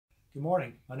Good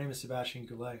morning. My name is Sebastian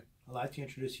Goulet. I'd like to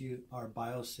introduce you our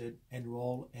BIOSID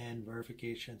Enroll and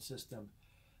Verification system.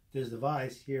 This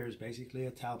device here is basically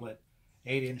a tablet,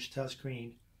 8-inch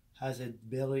touchscreen, has the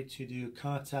ability to do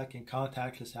contact and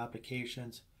contactless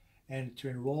applications and to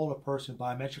enroll a person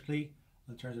biometrically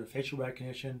in terms of facial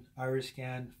recognition, iris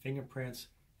scan, fingerprints,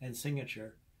 and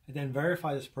signature, and then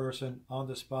verify this person on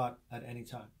the spot at any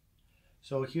time.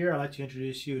 So here I'd like to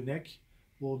introduce you, Nick,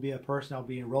 who will be a person I'll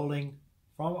be enrolling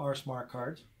from our smart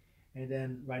cards. And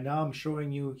then right now I'm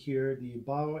showing you here the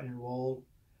Enroll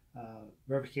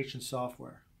verification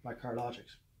software by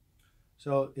CardLogix.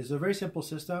 So it's a very simple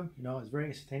system, it's very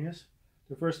instantaneous.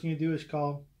 The first thing you do is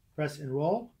press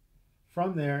enroll.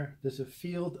 From there, there's a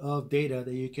field of data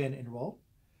that you can enroll.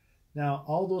 Now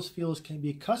all those fields can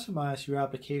be customized to your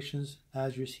applications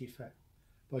as you see fit.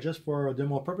 But just for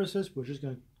demo purposes, we're just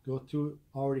going to go through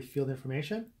already filled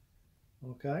information.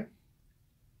 Okay.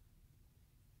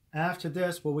 After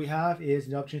this, what we have is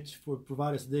the option to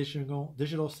provide us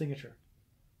digital signature.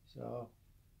 So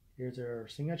here's our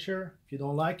signature. If you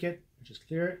don't like it, just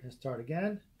clear it and start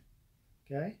again.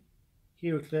 Okay.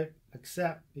 Here we click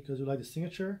accept because we like the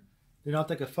signature. Then I'll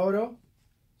take a photo.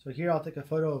 So here I'll take a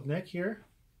photo of Nick here.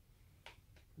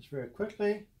 Just very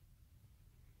quickly.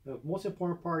 The most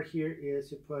important part here is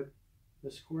to put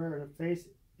the square and the face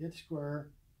in square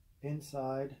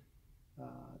inside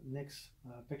Nick's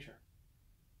picture.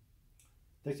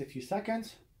 Takes a few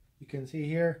seconds. You can see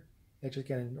here it's just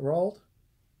getting enrolled.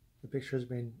 The picture has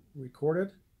been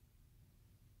recorded.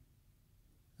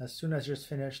 As soon as it's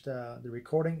finished the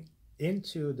recording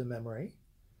into the memory,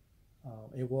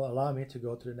 it will allow me to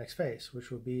go to the next phase, which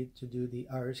will be to do the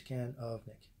iris scan of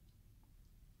Nick.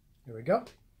 Here we go.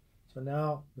 So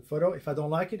now the photo, if I don't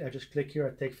like it, I just click here,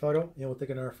 I take photo, and we'll take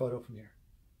another photo from here.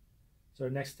 So the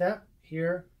next step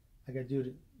here, I can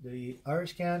do the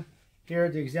iris scan. Here,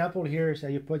 the example here is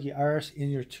that you put the iris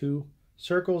in your two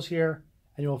circles here,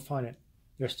 and you'll find it.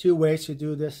 There's two ways to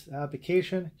do this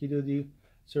application. You do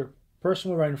the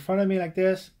person right in front of me like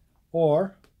this,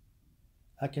 or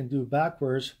I can do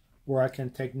backwards where I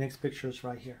can take Nick's pictures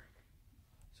right here.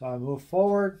 So I move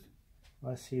forward.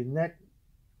 I see Nick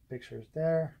pictures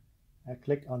there. I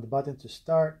click on the button to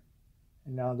start,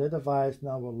 and now the device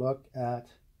now will look at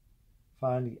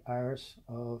find the iris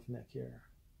of Nick here.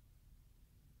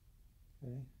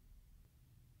 Okay.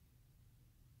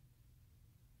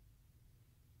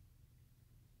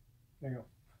 There you go.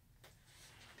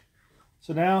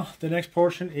 So now the next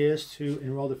portion is to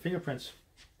enroll the fingerprints.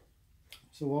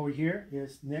 So what we hear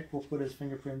is Nick will put his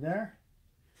fingerprint there.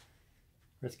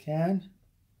 Press scan.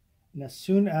 And as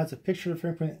soon as the picture of the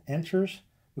fingerprint enters,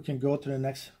 we can go to the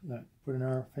next, put in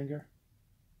our finger.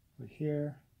 Put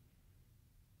here.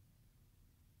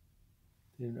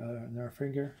 In our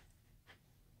finger.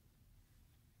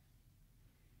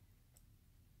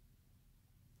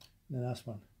 The last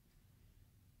one.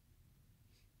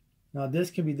 Now this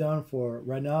can be done for,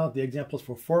 right now the example is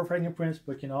for 4 fingerprints,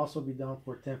 but can also be done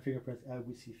for 10 fingerprints as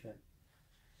we see fit.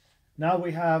 Now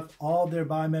we have all their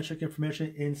biometric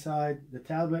information inside the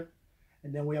tablet,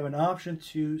 and then we have an option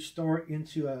to store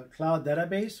into a cloud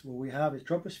database where we have a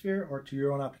troposphere or to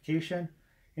your own application,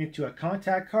 into a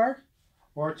contact card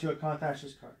or to a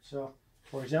contactless card. So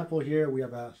for example here we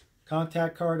have a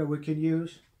contact card that we can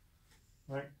use,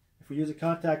 right? If we use a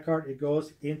contact card, it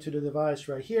goes into the device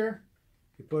right here.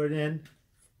 You put it in,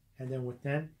 and then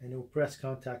it will press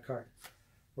contact card.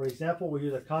 For example, we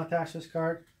use a contactless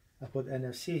card. I put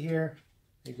NFC here.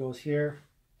 It goes here,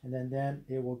 and then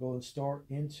it will go and store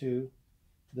into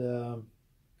the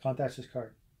contactless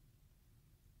card.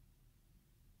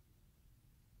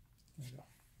 There you go.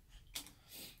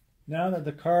 Now that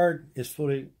the card is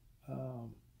fully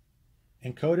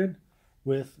encoded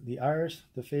with the iris,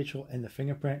 the facial, and the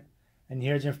fingerprint, and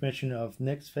here's information of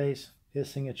Nick's face, his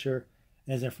signature,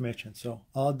 and his information. So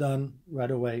all done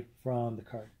right away from the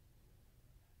card.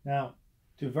 Now,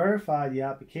 to verify the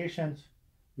applications,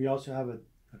 we also have a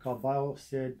called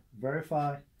BIOSID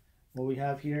Verify. What we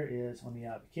have here is on the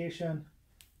application,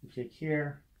 we click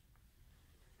here.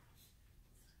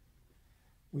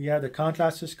 We have the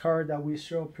contactless card that we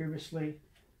showed previously.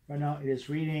 Right now it is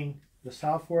reading the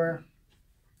software.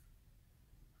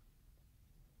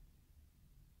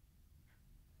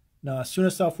 Now, as soon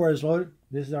as software is loaded,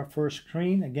 this is our first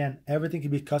screen. Again, everything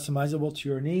can be customizable to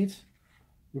your needs.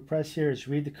 We press here is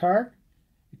read the card.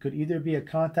 It could either be a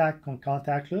contact or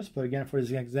contactless, but again, for this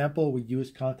example, we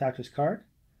use contactless card.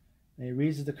 And it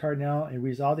reads the card now, and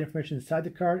reads all the information inside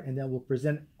the card, and then we'll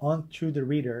present onto the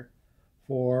reader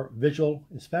for visual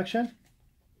inspection.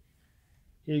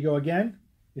 Here you go again.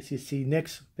 You see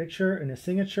Nick's picture and his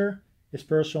signature, his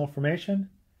personal information.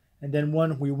 And then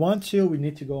when we want to, we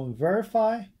need to go and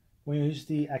verify. We use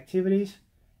the activities,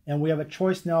 and we have a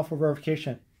choice now for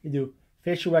verification. You do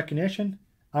facial recognition,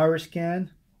 iris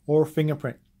scan, or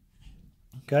fingerprint.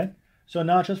 Okay, so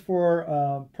now just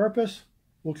for purpose,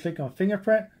 we'll click on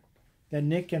fingerprint. Then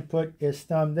Nick can put his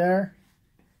thumb there,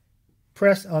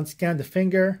 press on scan the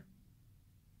finger,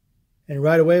 and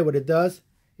right away what it does,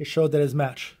 it shows that it's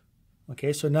matched.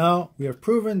 Okay, so now we have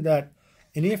proven that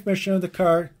any information on the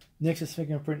card, Nick's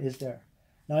fingerprint is there.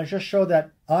 Now I just show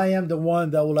that I am the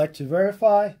one that would like to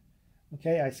verify.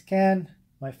 Okay, I scan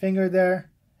my finger there,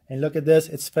 and look at this,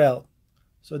 it's failed.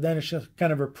 So then it's just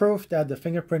kind of a proof that the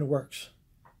fingerprint works.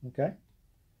 Okay.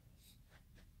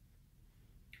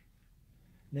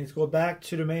 Let's go back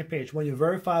to the main page. When you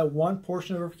verify one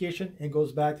portion of verification, it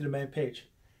goes back to the main page.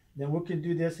 Then we can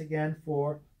do this again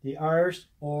for the iris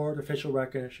or the facial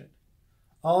recognition.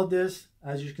 All this,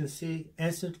 as you can see,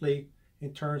 instantly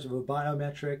in terms of a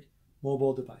biometric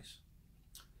mobile device.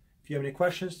 If you have any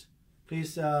questions,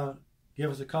 please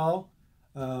give us a call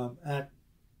at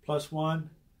 +1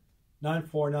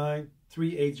 949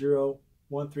 380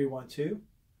 1312,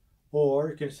 or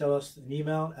you can send us an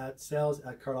email at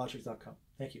sales@cardlogix.com.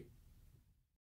 Thank you.